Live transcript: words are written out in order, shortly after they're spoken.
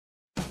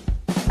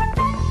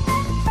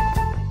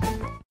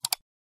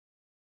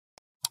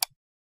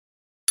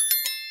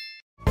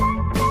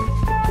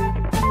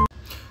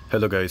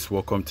Hello guys,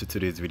 welcome to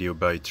today's video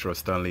by Trust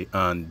Stanley,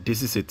 and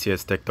this is a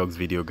TS Tech Talks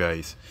video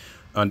guys.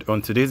 And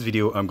on today's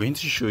video I'm going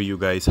to show you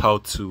guys how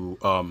to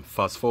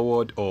fast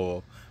forward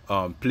or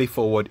play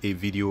forward a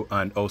video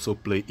and also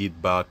play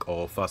it back,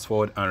 or fast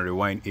forward and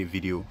rewind a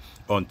video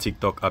on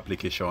TikTok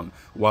application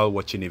while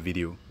watching a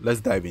video. Let's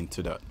dive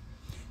into that.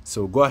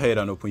 So go ahead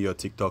and open your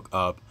TikTok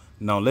app.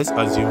 Now let's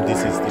assume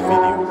this is the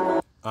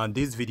video and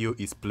this video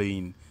is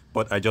playing,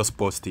 but I just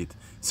paused it.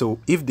 So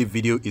if the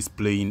video is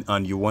playing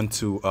and you want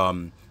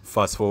to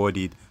fast forward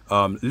it,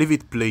 leave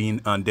it playing,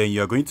 and then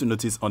you're going to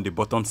notice on the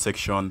bottom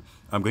section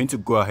I'm going to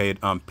go ahead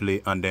and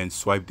play and then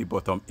swipe the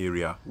bottom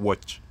area.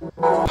 Watch.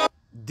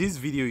 This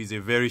video is a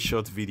very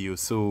short video,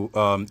 so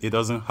it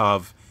doesn't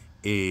have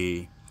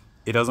a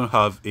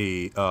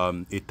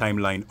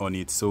timeline on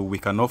it, so we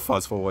cannot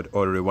fast forward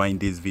or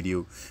rewind this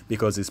video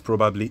because it's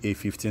probably a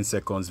 15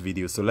 seconds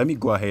video. So let me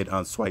go ahead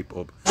and swipe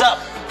up. What's up?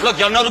 Look,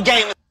 y'all know the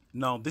game.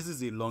 Now this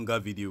is a longer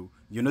video.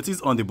 You notice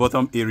on the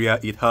bottom area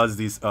it has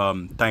this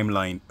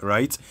timeline,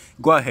 right?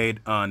 Go ahead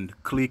and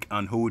click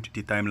and hold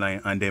the timeline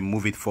and then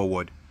move it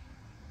forward.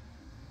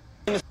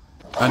 And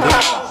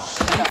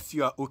then if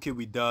you are okay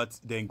with that,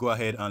 then go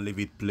ahead and leave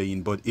it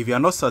playing. But if you are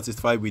not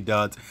satisfied with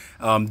that,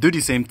 do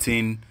the same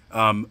thing,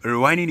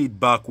 rewinding it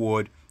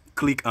backward,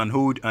 click and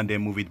hold and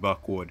then move it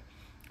backward.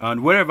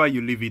 And wherever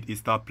you leave it, it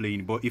start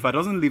playing. But if I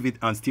doesn't leave it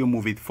and still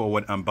move it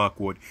forward and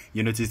backward,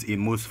 you notice it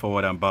moves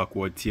forward and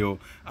backward till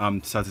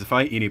I'm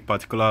satisfied in a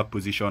particular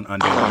position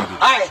and then leave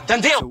it. Alright,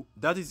 done deal. So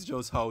that is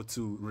just how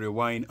to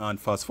rewind and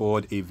fast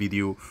forward a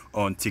video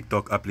on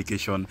TikTok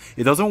application.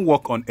 It doesn't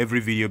work on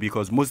every video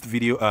because most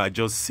video are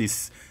just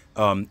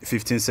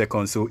 15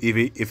 seconds. So if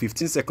a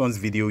 15 seconds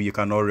video, you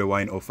cannot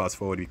rewind or fast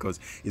forward because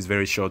it's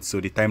very short,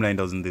 so the timeline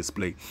doesn't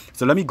display.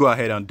 So let me go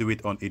ahead and do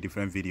it on a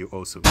different video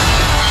also.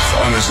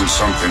 Fun isn't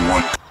something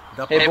one.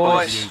 That video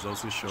is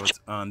also short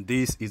and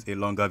this is a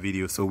longer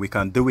video, so we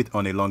can do it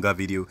on a longer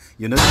video.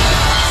 You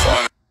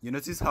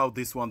notice how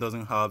this one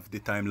doesn't have the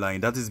timeline.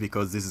 That is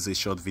because this is a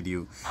short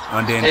video.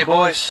 And then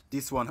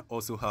this one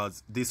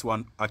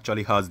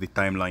actually has the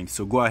timeline.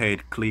 So go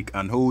ahead, click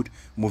and hold,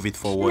 move it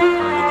forward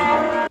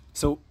and leave it.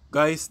 So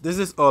guys, this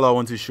is all I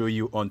want to show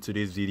you on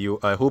today's video.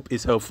 I hope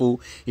it's helpful.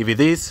 If it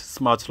is,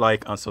 smash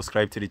like and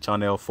subscribe to the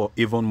channel for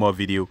even more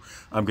video.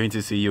 I'm going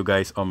to see you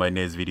guys on my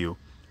next video.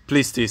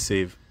 Please stay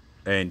safe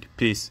and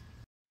peace.